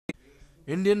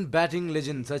Indian batting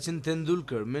legend Sachin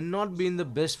Tendulkar may not be in the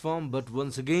best form, but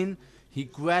once again he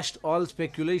quashed all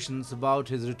speculations about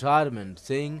his retirement,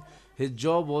 saying his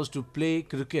job was to play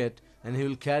cricket and he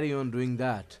will carry on doing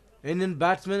that. Indian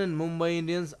batsman and Mumbai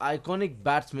Indians iconic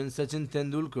batsman Sachin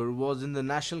Tendulkar was in the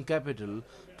national capital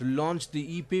to launch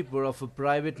the e-paper of a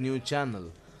private news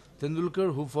channel.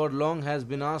 Tendulkar, who for long has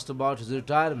been asked about his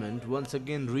retirement, once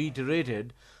again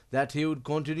reiterated that he would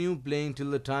continue playing till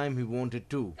the time he wanted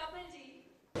to.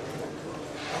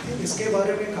 इसके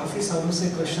बारे में काफ़ी सालों से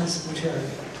questions पूछे आए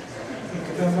हैं.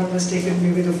 If I'm not mistaken,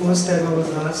 maybe the first time I was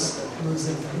asked was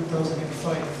in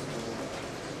 2005.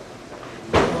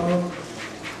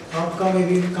 आपका मे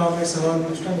भी काम है सवाल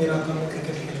पूछना, मेरा काम है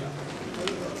क्रिकेट खेलना.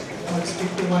 I'll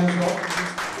stick to my job.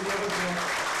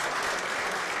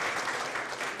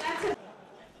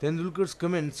 Tendulkar's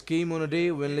comments came on a day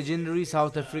when legendary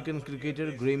South African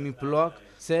cricketer Graeme Pollock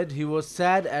said he was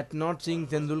sad at not seeing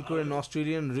Tendulkar and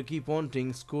Australian Ricky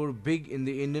Ponting score big in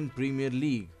the Indian Premier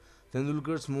League.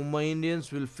 Tendulkar's Mumbai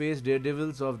Indians will face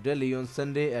Daredevils of Delhi on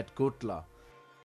Sunday at Kotla.